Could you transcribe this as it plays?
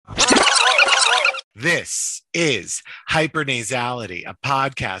This is Hypernasality, a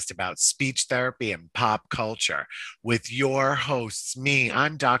podcast about speech therapy and pop culture with your hosts, me.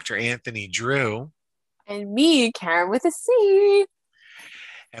 I'm Dr. Anthony Drew. And me, Karen with a C.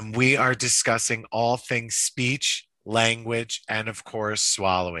 And we are discussing all things speech, language, and of course,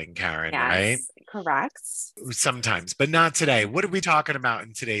 swallowing, Karen, right? Yes, correct. Sometimes, but not today. What are we talking about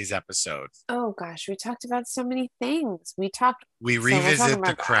in today's episode? Oh gosh, we talked about so many things. We We're talking revisit The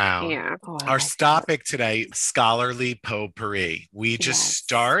about Crown. yeah. Oh, Our I topic today, scholarly potpourri. We just Yes.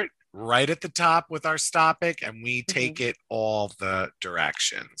 start right at the top with our topic and we take Mhm. it all the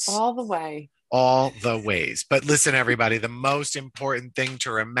directions, all the way. all the ways. But listen, everybody, the most important thing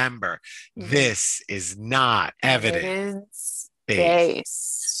to remember, Mhm. this is not evidence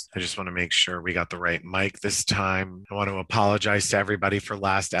Based. I just want to make sure we got the right mic this time. I want to apologize to everybody for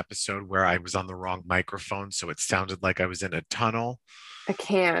last episode where I was on the wrong microphone, so it sounded like I was in a tunnel. A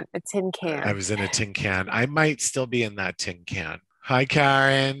tin can. I was in a tin can. I might still be in that tin can. Hi,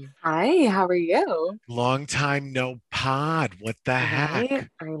 Karen. Hi, how are you? Long time no pod. What the Right? heck?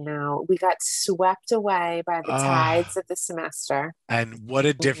 I know. We got swept away by the tides of the semester. And what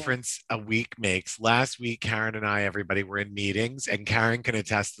a difference a week makes. Last week, Karen and I, everybody were in meetings, and Karen can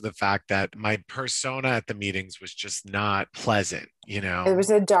attest to the fact that my persona at the meetings was just not pleasant. There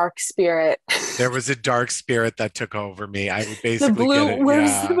was a dark spirit. There was a dark spirit that took over me. I would basically get it.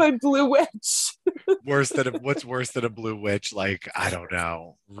 Where's my blue witch? What's worse than a blue witch? Like, I don't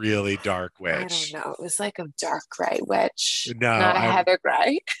know, really dark witch. I don't know. It was like a dark gray witch. No, not a heather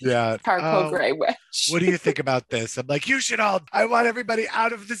gray. Yeah. Charcoal gray witch. What do you think about this? I'm like, I want everybody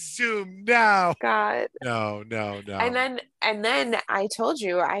out of the Zoom now. God. No. And then I told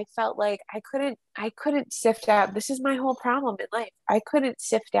you, I felt like I couldn't sift out. This is my whole problem in life. I couldn't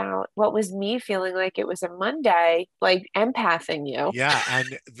sift out what was me feeling like it was a Monday, like empathing you. Yeah.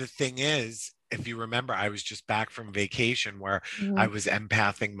 And the thing is, if you remember, I was just back from vacation where I was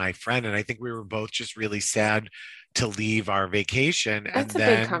empathing my friend. And I think we were both just really sad to leave our vacation. That's and a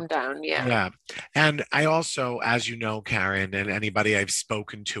then, big come down. Yeah. Yeah. And I also, as you know, Karen, and anybody I've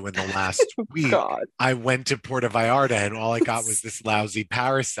spoken to in the last week, I went to Puerto Vallarta and all I got was this lousy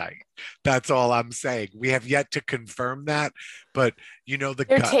parasite. That's all I'm saying. We have yet to confirm that, but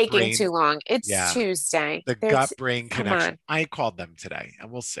they're taking too long. It's Tuesday. The gut brain connection. I called them today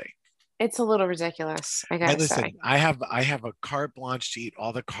and we'll see. It's a little ridiculous. I gotta say. I have a carte blanche to eat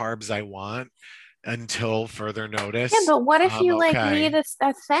all the carbs I want until further notice. Yeah, but what if you need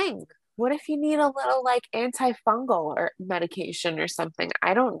a thing? What if you need a little like antifungal or medication or something?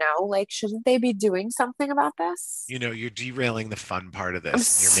 I don't know. Like, shouldn't they be doing something about this? You're derailing the fun part of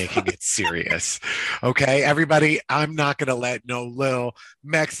this. You're making it serious. Okay, everybody, I'm not going to let no little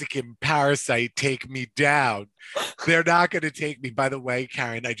Mexican parasite take me down. They're not going to take me. By the way,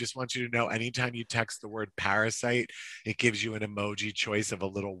 Karen, I just want you to know, anytime you text the word parasite, it gives you an emoji choice of a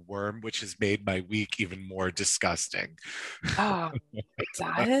little worm, which has made my week even more disgusting. Oh, it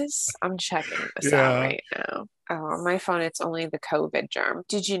does? I'm checking this out right now. Oh, on my phone, it's only the COVID germ.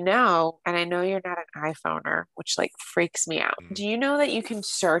 Did you know, and I know you're not an iPhoner, which like freaks me out. Do you know that you can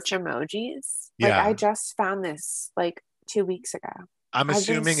search emojis? Yeah. Like I just found this like 2 weeks ago. I'm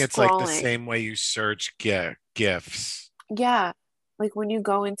assuming it's like the same way you search GIFs. Yeah. Like when you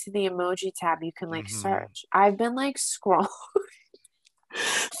go into the emoji tab, you can like search. I've been like scrolling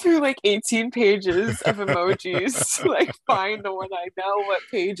through like 18 pages of emojis to like find the one I know what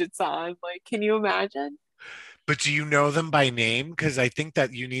page it's on. Like, can you imagine? But do you know them by name? Because I think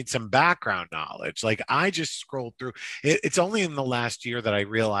that you need some background knowledge. Like I just scrolled through it. It's only in the last year that I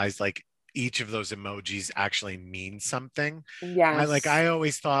realized like each of those emojis actually means something. Yeah. I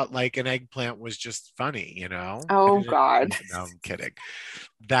always thought like an eggplant was just funny, Oh God. No, I'm kidding.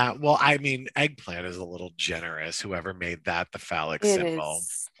 Eggplant is a little generous. Whoever made that the phallic symbol.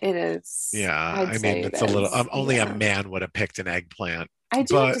 It is. Yeah. It's a little only a man would have picked an eggplant. I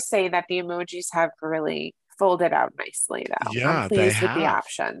do have to say that the emojis have really folded out nicely though. Yeah, I'm pleased with the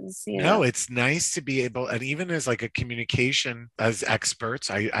options. No, it's nice to be able, and even as like a communication as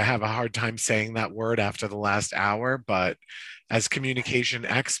experts, I have a hard time saying that word after the last hour, but as communication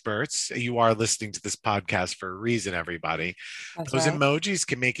experts, you are listening to this podcast for a reason, everybody. Those emojis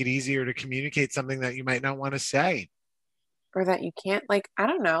can make it easier to communicate something that you might not want to say. Or that you can't, like, I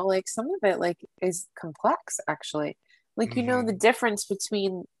don't know, like some of it like is complex actually. Like, the difference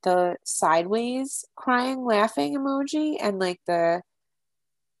between the sideways crying, laughing emoji and like the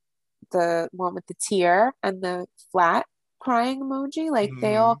one with the tear and the flat crying emoji, like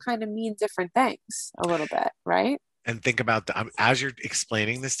they all kind of mean different things a little bit, right? And think about as you're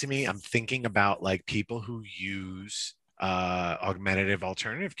explaining this to me, I'm thinking about like people who use augmentative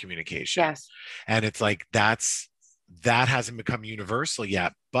alternative communication. Yes. And it's like that hasn't become universal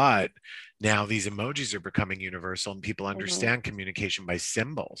yet, but now these emojis are becoming universal and people understand communication by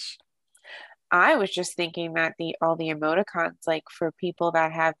symbols. I was just thinking that the all the emoticons, like for people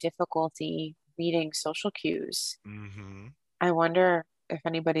that have difficulty reading social cues, Hmm. I wonder if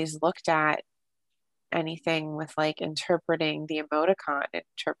anybody's looked at anything with like interpreting the emoticon,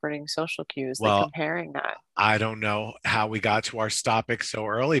 interpreting social cues, like Well, comparing that. I don't know how we got to our topic so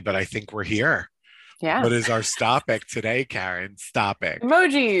early, but I think we're here. Yeah. What is our topic today, Karen? Topic.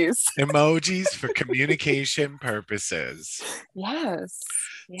 Emojis. Emojis for communication purposes. Yes.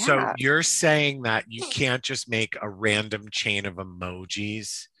 So Yeah. you're saying that you can't just make a random chain of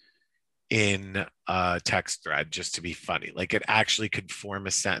emojis in a text thread just to be funny. Like it actually could form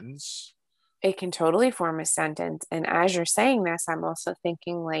a sentence. It can totally form a sentence. And as you're saying this, I'm also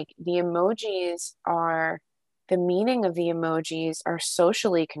thinking like the meaning of the emojis are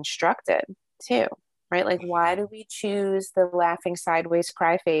socially constructed too, right? Like, why do we choose the laughing sideways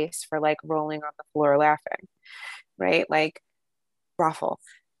cry face for like rolling on the floor laughing, right? Like, ruffle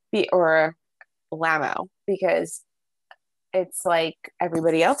or lamo, because it's like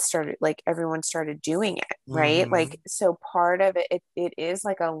everyone started doing it, right? Mm-hmm. Like, so part of it is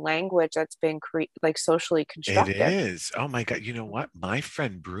like a language that's been like socially It constructed. is. Oh my God. You know what? My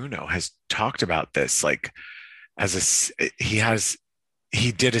friend Bruno has talked about this. Like,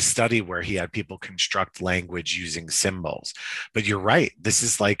 he did a study where he had people construct language using symbols. But you're right. This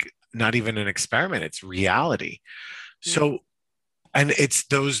is like not even an experiment, it's reality. Mm. So, and it's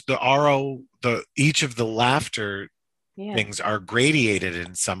the RO, each of the laughter Yeah. things are gradated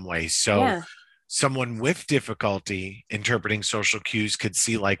in some way. So, Yeah. someone with difficulty interpreting social cues could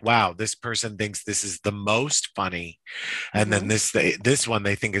see like, wow, this person thinks this is the most funny, and then Hmm. this one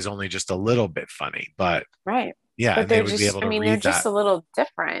they think is only just a little bit funny, but Right. yeah, But and they they're would be just, able I to mean, they're read just that. a little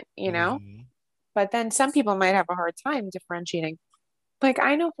different, you know? Mhm. But then some people might have a hard time differentiating. Like,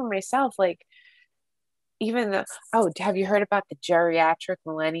 I know for myself, like, even the, oh, have you heard about the geriatric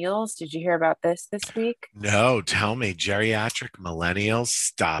millennials? Did you hear about this week? No, tell me, geriatric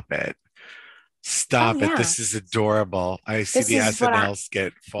millennials, Oh, stop it, yeah. this is adorable. I see This the is what SNL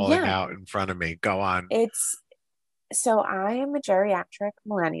skit falling yeah, out in front of me. Go on. it's, so I am a geriatric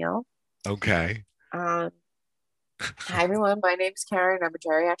millennial. Okay. Um, Hi everyone, my name's Karen. I'm a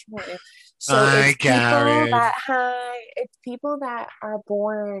geriatric millennial. So Hi, Karen. it's people that are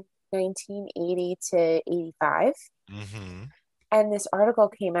born 1980 to 85. Hmm. And this article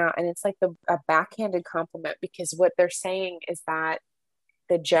came out and it's like a backhanded compliment because what they're saying is that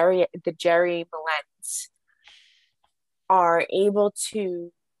the Jerry Millens are able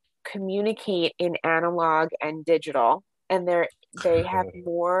to communicate in analog and digital, and they have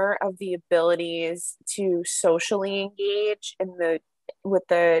more of the abilities to socially engage with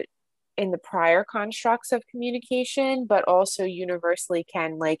the in the prior constructs of communication, but also universally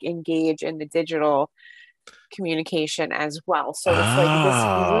can like engage in the digital communication as well. So it's like this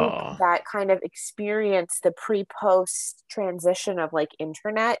group Oh. that kind of experienced the pre-post transition of like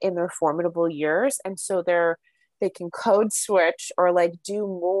internet in their formidable years. And so they can code switch or like do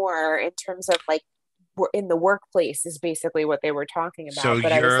more in terms of like we're in the workplace is basically what they were talking So about.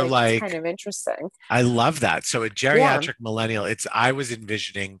 But I was you're like, it's kind like, of interesting. I love that. So a Yeah. geriatric millennial, I was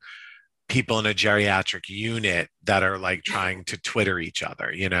envisioning people in a geriatric unit that are like trying to Twitter each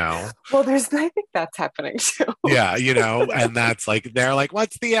other, you know? Well, I think that's happening too. Yeah, you know, and that's like, they're like,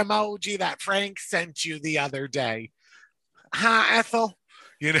 what's the emoji that Frank sent you the other day? Huh, Ethel?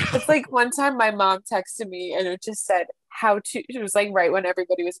 You know? It's like one time my mom texted me and it just said how to, it was like right when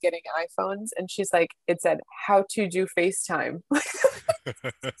everybody was getting iPhones. And she's like, it said how to do FaceTime.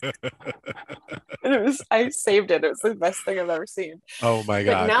 And I saved it. It was the best thing I've ever seen. Oh my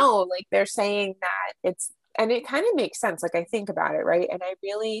But God. no, like they're saying that and it kind of makes sense. Like I think about it, right? And I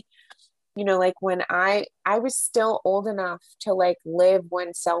really, like when I was still old enough to like live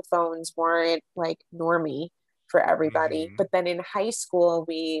when cell phones weren't like normie for everybody. Hmm. But then in high school,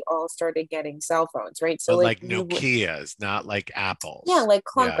 we all started getting cell phones, right? So But like like Nokias, not like yeah, Apples. like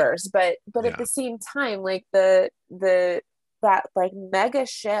Yeah, clunkers, but at yeah. the same time, like the that like mega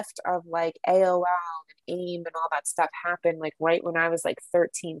shift of like AOL and AIM and all that stuff happened like right when I was like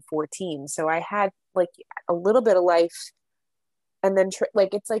 13, 14. So I had like a little bit of life and then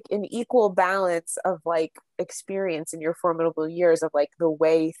like it's like an equal balance of like experience in your formidable years of like the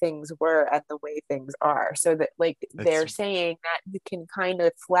way things were and the way things are, so that like It's they're saying that you can kind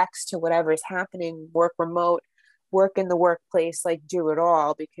of flex to whatever is happening, work remote, work in the workplace, like do it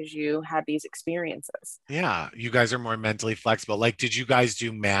all because you had these experiences. Yeah, you guys are more mentally flexible. Like, did you guys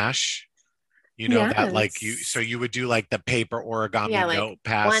do MASH? You know that like so Yes. you would do like the paper Yeah, origami like note one,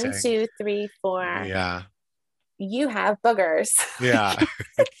 passing. 2, 3, 4. Yeah. You have boogers. Yeah.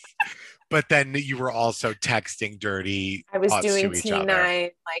 But then you were also texting dirty I was thoughts doing to each other. T9,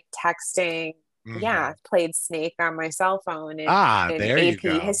 like texting. Hmm. Yeah, played Snake on my cell phone Ah, in there you AP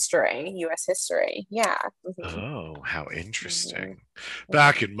go. history, US history. Yeah. Oh, how Hmm. interesting.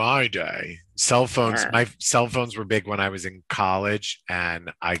 Back in my day, cell phones, Yeah. my cell phones were big when I was in college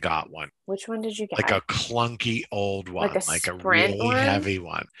and I got one. Which one did you Like get? a clunky old Like one, a like a Sprint really one? heavy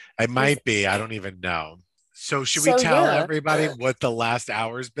one. It Was might be, I don't even know. So, should we so tell yeah. everybody what the last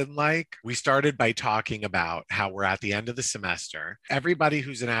hour's been like? We started by talking about how we're at the end of the semester. Everybody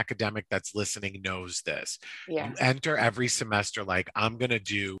who's an academic that's listening knows this. You Yeah. enter every semester like, I'm going to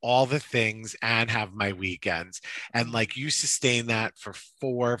do all the things and have my weekends. And like, you sustain that for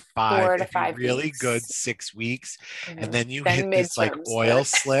 4, 5, Four to if you're five really good, weeks. 6 weeks. And Mhm. then you hit Then this like midterms oil hit.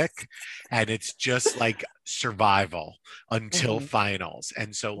 slick and it's just like survival until Hmm. finals.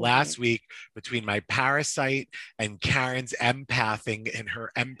 And so Hmm. last week, between my parasite and Karen's empathing and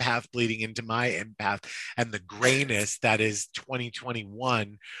her empath bleeding into my empath and the grayness that is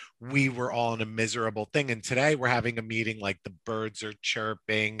 2021, we were all in a miserable thing. And today we're having a meeting like the birds are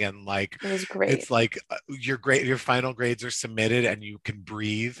chirping and like It was great. it's like your final grades are submitted and you can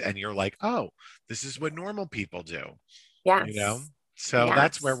breathe and you're like, oh, this is what normal people do, you know? Yes. So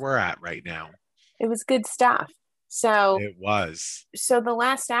that's where Yes. we're at right now. It was good stuff. So It was. so the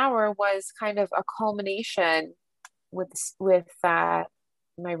last hour was kind of a culmination with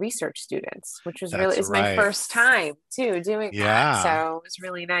my research students, which was really That's is my right. first time too doing that. Yeah. So it was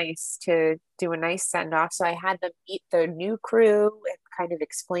really nice to do a nice send off. So I had them meet the new crew and kind of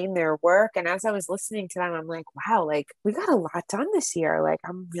explain their work. And as I was listening to them, I'm like, wow, like we got a lot done this year. Like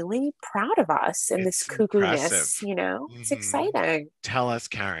I'm really proud of us and this It's impressive. cuckoo-ness, you know, it's Hmm. exciting. Tell us,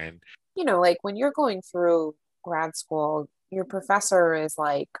 Karen. You know, like when you're going through grad school, your professor is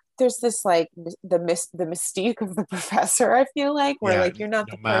like, there's this like the mystique of the professor, I feel like, where Yeah, like you're not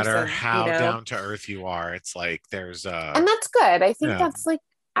no the matter person, you how know? down to earth you are, it's like there's And that's good. I think yeah. that's like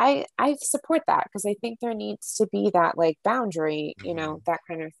I support that because I think there needs to be that like boundary, you know, Hmm. that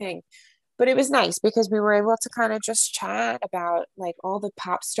kind of thing. But it was nice because we were able to kind of just chat about like all the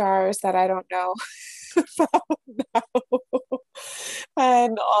pop stars that I don't know about now.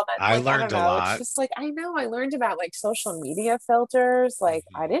 And all that. I Like, I learned don't a know. It's lot. just like I know I learned about like social media filters. Like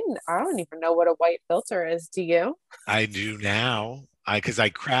Mhm. I don't even know what a white filter is. Do you? I do now. I because I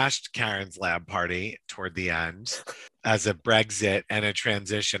crashed Karen's lab party toward the end as a Brexit and a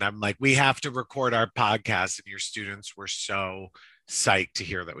transition. I'm like, we have to record our podcast, and your students were so psyched to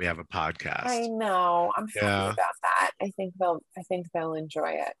hear that we have a I podcast. know. I'm happy Yeah. about that. I think they'll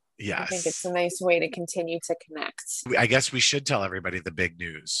enjoy it. I think it's a Yes. nice way to continue to connect. I guess we should tell everybody the big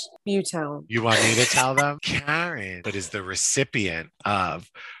news. You tone. You want me to tell them? Karen, but is the recipient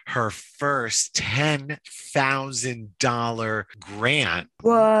of her first $10,000 grant.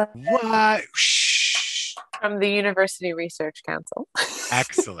 What? What? Shh. From the University Research Council,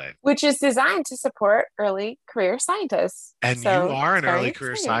 Excellent. which is designed to support early career scientists. And you So are it's an very early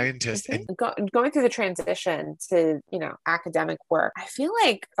career exciting. scientist. And Going through the transition to, you know, academic work, I feel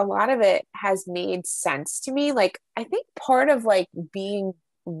like a lot of it has made sense to me. Like, I think part of like being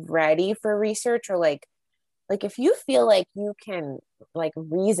ready for research or like if you feel like you can like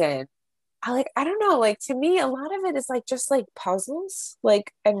reason I don't know, like to me, a lot of it is like just like puzzles,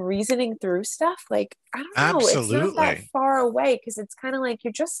 like and reasoning through stuff. Like, I don't know, it's not that absolutely. far away because it's kind of like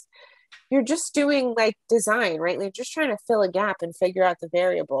you're just doing like design, right? Like just trying to fill a gap and figure out the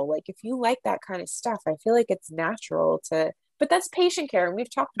variable. Like if you like that kind of stuff, I feel like it's natural to, but that's patient care, and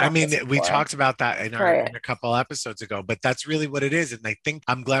we've talked I about mean, this we before. talked about that in our Right. in a couple episodes ago, but that's really what it is. And I think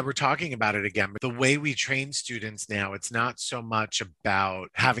I'm glad we're talking about it again. But the way we train students now, it's not so much about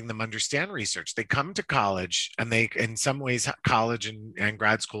having them understand research. They come to college and they, in some ways, college and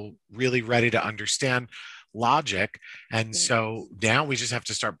grad school, really ready to understand logic. And so now we just have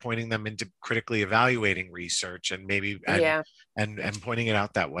to start pointing them into critically evaluating research and maybe Yeah. and pointing it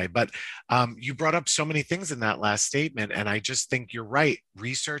out that way. But you brought up so many things in that last statement, and I just think you're right.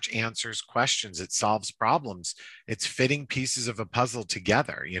 Research answers questions, it solves problems, it's fitting pieces of a puzzle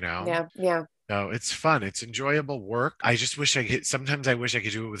together, you know? Yeah. Yeah. So it's fun, it's enjoyable work. I just wish I could, sometimes I wish I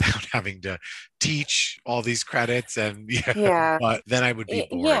could do it without having to teach all these credits and yeah, Yeah. but then I would be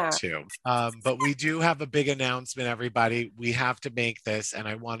bored Yeah. too. But we do have a big announcement, everybody. We have to make this, and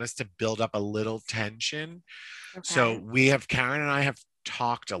I want us to build up a little tension. So Okay. Karen and I have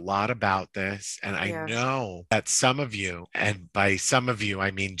talked a lot about this, and I Yeah. know that some of you, and by some of you,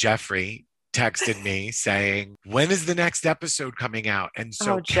 I mean Jeffrey, texted me saying, when is the next episode coming out? And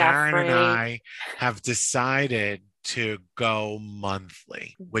so Karen and Jeffrey. I have decided to go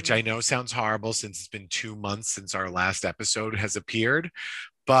monthly, which I know sounds horrible since it's been 2 months since our last episode has appeared,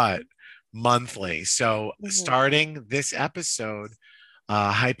 but monthly. So starting this episode,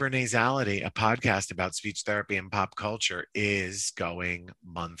 Hypernasality, a podcast about speech therapy and pop culture, is going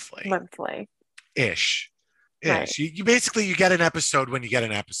monthly. Ish. Right. You basically, you get an episode when you get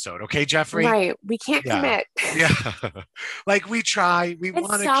an episode. Okay, Jeffrey? Right. We can't commit. Yeah. Like we try. We want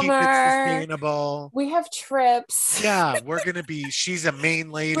to keep it sustainable. We have trips. Yeah. We're going to be, she's a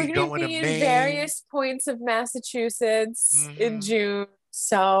Maine lady going to Maine. In various points of Massachusetts in June.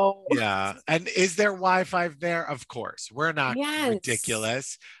 So. Yeah. And is there Wi-Fi there? Of course. We're not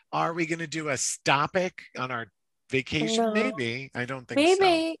ridiculous. Are we going to do a stopic on our vacation? No. Maybe. I don't think so.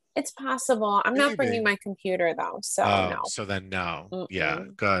 Maybe it's possible. I'm not bringing my computer though, so no. So then no. Yeah,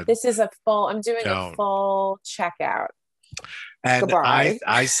 good. This is I'm doing a full checkout. And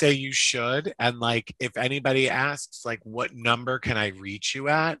I say you should. And like, if anybody asks, like, what number can I reach you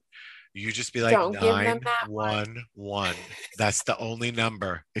at? You just be like 911. That's the only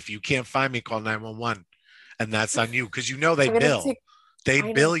number. If you can't find me, call 911, and that's on you because they bill.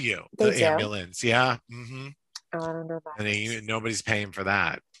 They bill you the ambulance. Yeah. Mm-hmm. Oh, I don't know that. And nobody's paying for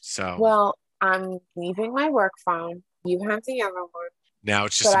that. So. Well, I'm leaving my work phone. You have the other one. Now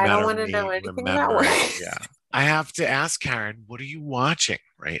it's just a matter of me. I don't want to know anything about work. Yeah. I have to ask Karen, what are you watching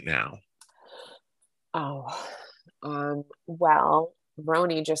right now? Oh, well,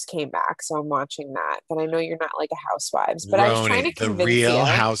 Roni just came back, so I'm watching that. But I know you're not like a Housewives, but I was trying to convince the Real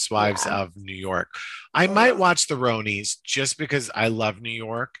Housewives of New York. I might watch the Ronis just because I love New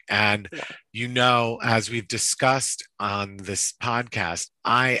York, and as we've discussed on this podcast,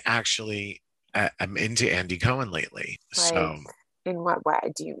 I actually am into Andy Cohen lately. Like, so, in what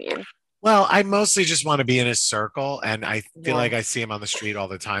way do you mean? Well, I mostly just want to be in his circle, and I feel like I see him on the street all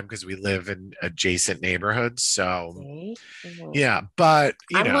the time because we live in adjacent neighborhoods. So, yeah, but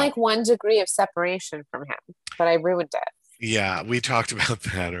I'm like 1 degree of separation from him, but I ruined it. Yeah, we talked about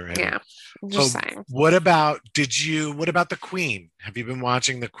that already. Yeah, I'm just saying. What about the Queen? Have you been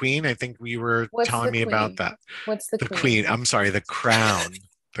watching the Queen? I think you were telling me about that. What's the Queen? I'm sorry, The Crown.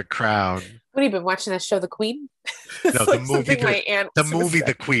 The Crown. What have you been watching that show, The Queen? No, the movie. The movie,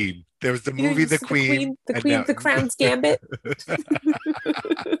 The Queen. There was the movie, The Queen. The Crown's Gambit.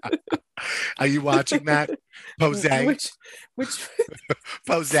 Are you watching that? Pose. Which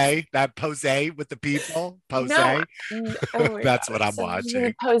Pose? That Pose with the people? Pose? No. That's what I'm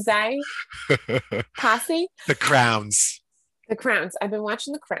watching. Pose? Posse? The Crowns. The Crowns. I've been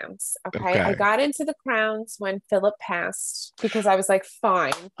watching The Crowns. Okay. I got into The Crowns when Philip passed because I was like,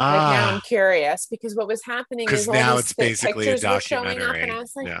 fine. Like now I'm curious because what was happening is all now these it's basically a documentary. Showing up, and I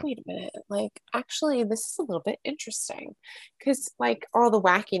was like, wait a minute. Like, actually, this is a little bit interesting because like all the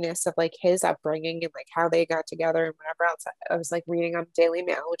wackiness of like his upbringing and like how they got together and whatever else. I was like reading on Daily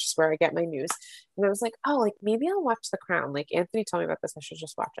Mail, which is where I get my news, and I was like, oh, like maybe I'll watch The Crown. Like Anthony told me about this. I should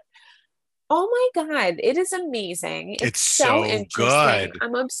just watch it. Oh my God, it is amazing. It's so interesting. Good.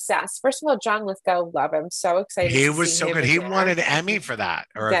 I'm obsessed. First of all, John Lithgow, love him. So excited. He was so good. He won an Emmy for that.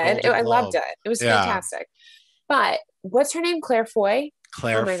 I loved it. It was fantastic. But what's her name? Claire Foy?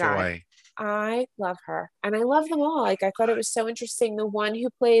 Claire Foy. I love her. And I love them all. Like, I thought it was so interesting. The one who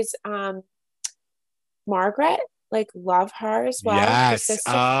plays Margaret, like, love her as well. Yes.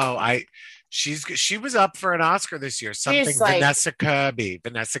 She was up for an Oscar this year. Something like, Vanessa Kirby.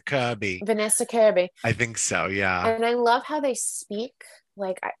 I think so, yeah. And I love how they speak.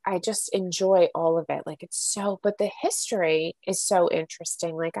 Like, I just enjoy all of it. Like, but the history is so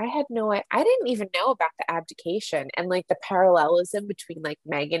interesting. Like, I didn't even know about the abdication and like the parallelism between like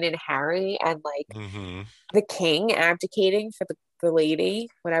Meghan and Harry and like the king abdicating for the lady,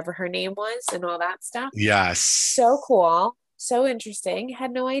 whatever her name was, and all that stuff. Yes. So cool. So interesting.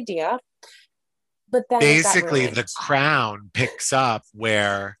 Had no idea. But then basically the Crown picks up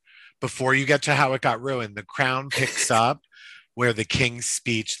where, before you get to how it got ruined, the Crown picks up where the king's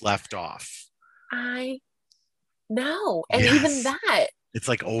speech left off. I know. And even that. It's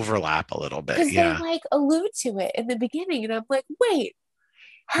like overlap a little bit. Because they like allude to it in the beginning. And I'm like, wait,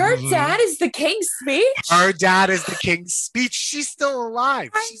 her dad is the king's speech? Her dad is the king's speech. She's still alive.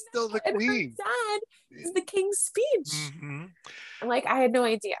 She's still the queen. Her dad is the king's speech. Like, I had no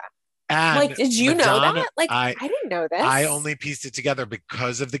idea. And like, did you know that? Like, I didn't know this. I only pieced it together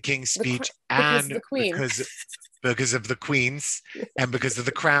because of the king's speech and the queen. because of the queens and because of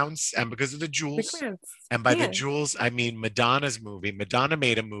the crowns and because of the jewels. And by the jewels, I mean Madonna's movie. Madonna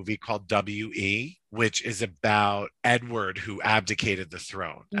made a movie called W.E., which is about Edward who abdicated the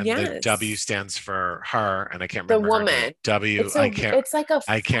throne. And the W stands for her, and I can't remember the woman.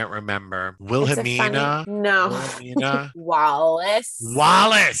 I can't remember. Wilhelmina. Wilhelmina. Wallace.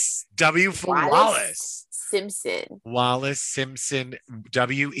 W for Wallace. Simpson. Wallace Simpson,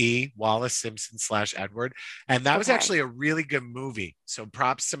 W.E. Wallace Simpson / Edward. And that was actually a really good movie. So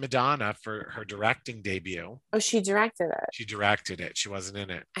props to Madonna for her directing debut. Oh, she directed it. She directed it. She wasn't in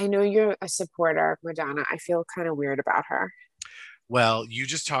it. I know you're a supporter of Madonna. I feel kind of weird about her. Well, you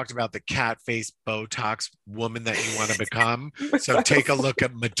just talked about the cat face Botox woman that you want to become. So take a look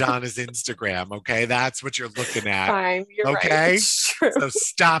at Madonna's Instagram, okay? That's what you're looking at. Fine, you're okay? Right. So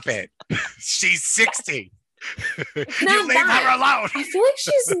stop it. She's 60. You leave that. her alone. I feel like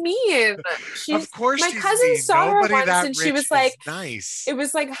she's mean. Of course, my cousin mean. saw Nobody her once, and she was like, "Nice." It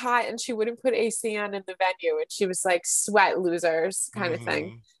was like hot, and she wouldn't put AC on in the venue, and she was like, "Sweat losers," kind of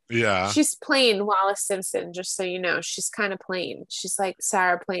thing. Yeah. She's plain Wallace Simpson, just so you know. She's kind of plain. She's like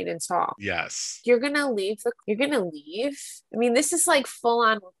Sarah Plain and Tall. Yes. You're gonna leave. I mean, this is like full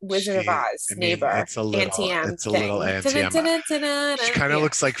on Wizard of Oz neighbor. It's a little Auntie M. It's a little Auntie M. She kind of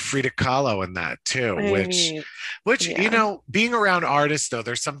looks like Frida Kahlo in that too, which you know, being around artists though,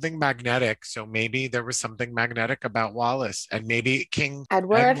 there's something magnetic. So maybe there was something magnetic about Wallace, and maybe King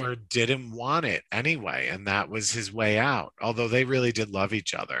Edward didn't want it anyway, and that was his way out. Although they really did love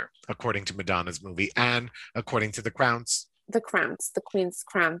each other, according to Madonna's movie and according to the Crowns. The Queen's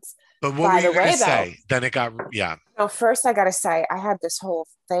Crowns. But what were you going to say? Then it got, No, first I got to say, I had this whole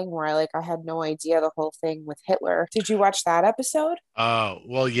thing where I had no idea the whole thing with Hitler. Did you watch that episode? Oh,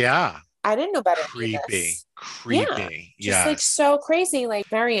 well, yeah. I didn't know better. Creepy. Yeah. Just like so crazy, like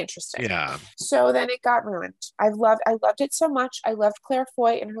very interesting. Yeah. So then it got ruined. I loved it so much. I loved Claire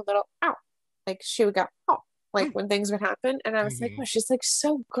Foy and her little, ow. Like she would go, oh. Like when things would happen, and I was like, "Oh, she's like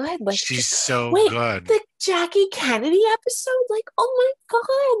so good." Like she's so good. The Jackie Kennedy episode, like, oh my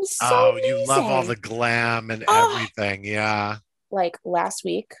god, so amazing. You love all the glam and everything, yeah. Like last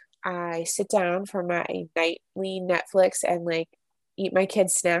week, I sit down for my nightly Netflix and like eat my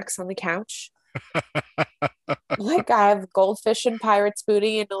kids' snacks on the couch. Like I have goldfish and pirate's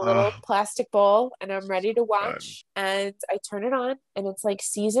booty in a little plastic bowl, and I'm ready to watch. And I turn it on, and it's like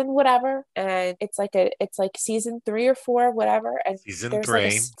season whatever, and it's like season 3 or 4, whatever. And season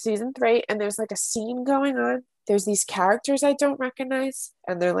 3, and there's like a scene going on. There's these characters I don't recognize,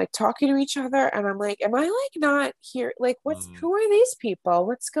 and they're like talking to each other, and I'm like, am I like not here? Like, who are these people?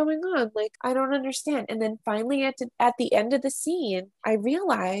 What's going on? Like, I don't understand. And then finally at the end of the scene, I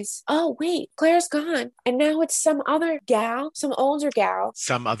realize, oh wait, Claire's gone, and now it's some other gal, some older gal.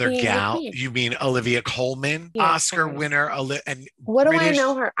 Some other gal? You mean Olivia Colman, Oscar winner? And what do I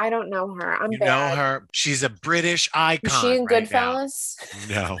know her? I don't know her. You know her? She's a British icon. Is she in Goodfellas?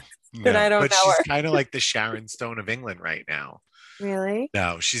 No. But I don't know she's her. Kind of like the Sharon Stone of England right now. Really?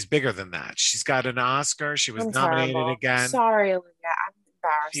 No, she's bigger than that. She's got an Oscar. She was nominated again. Sorry, Olivia. I'm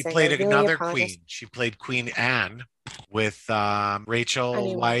embarrassed. She played another queen. She played Queen Anne with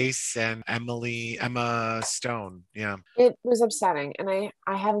Rachel Weisz and Emma Stone. Yeah. It was upsetting, and I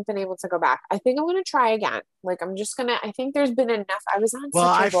haven't been able to go back. I think I'm going to try again. Like I think there's been enough. I was on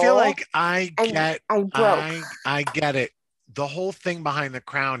I feel like I broke. I get it. The whole thing behind The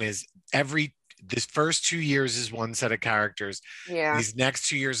Crown is this first 2 years is one set of characters. Yeah. These next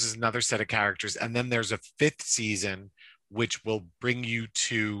 2 years is another set of characters. And then there's a 5th season, which will bring you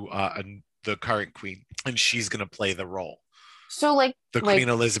to the current queen. And she's going to play the role. So like Queen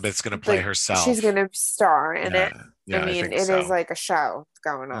Elizabeth's going to play herself. She's going to star in it. Yeah, I mean, it is like a show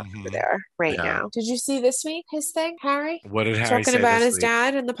going on over there now. Did you see this week his thing, Harry? What did Harry say talking about his week?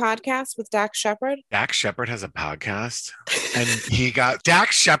 dad in the podcast with Dax Shepard? Dax Shepard has a podcast, and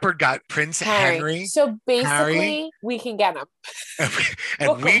Dax Shepard got Prince Henry. So basically, we can get him.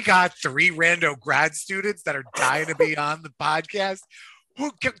 And we got 3 rando grad students that are dying to be on the podcast.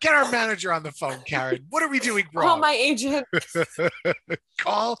 Get our manager on the phone, Karen. What are we doing wrong? Call my agent.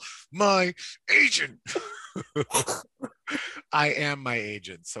 Call my agent. I am my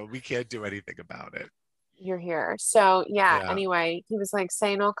agent, so we can't do anything about it. You're here. So anyway, he was like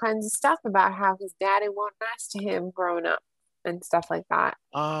saying all kinds of stuff about how his daddy wasn't nice to him growing up and stuff like that.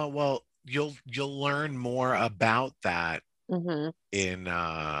 Well, you'll learn more about that in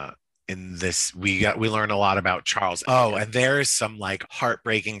in this. We learn a lot about Charles. Oh, and there is some like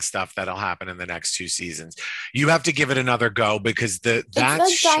heartbreaking stuff that'll happen in the next 2 seasons. You have to give it another go because that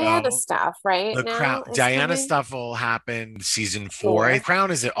show, Diana stuff, right? the Crown, Now is Diana coming. stuff will happen season 4.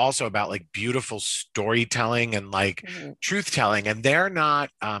 Crown is also about like beautiful storytelling and like truth telling, and they're not.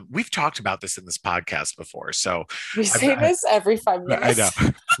 We've talked about this in this podcast before, so we say this every 5 minutes. I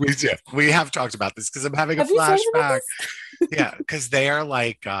know we do. We have talked about this because I'm having a Have you talked about flashback. this? Yeah, because they are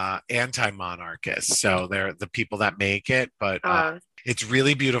like anti-monarchists, so they're the people that make it. But it's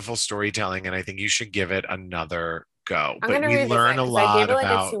really beautiful storytelling, and I think you should give it another go. I'm But we learn a lot I gave it like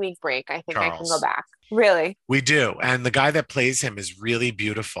about a 2-week break. I think Charles. I can go back. Really? We do. And the guy that plays him is really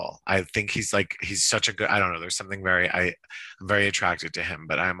beautiful. I think he's such a good, I don't know. There's something I'm very attracted to him,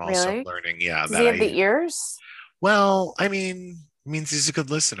 but I'm also learning. Yeah. Does he have the ears? Well, I mean, it means he's a good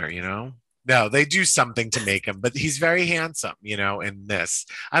listener, you know? No, they do something to make him, but he's very handsome, you know, in this.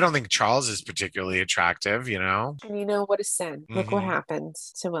 I don't think Charles is particularly attractive, you know? And you know what a sin. Look what happened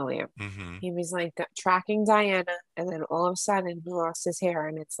to William. He was like tracking Diana, and then all of a sudden he lost his hair,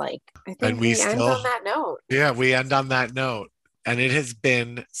 and it's like, I think we end on that note. Yeah, we end on that note. And it has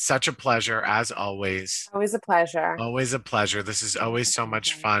been such a pleasure, as always. Always a pleasure. Always a pleasure. This is always so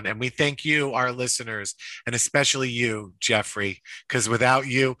much fun. And we thank you, our listeners, and especially you, Jeffrey, because without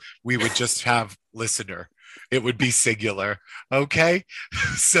you, we would just have listener. It would be singular. Okay?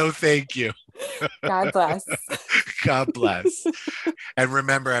 So thank you. God bless. God bless. And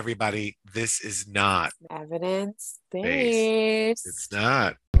remember, everybody, this is not evidence-based. It's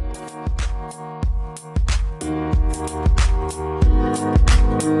not.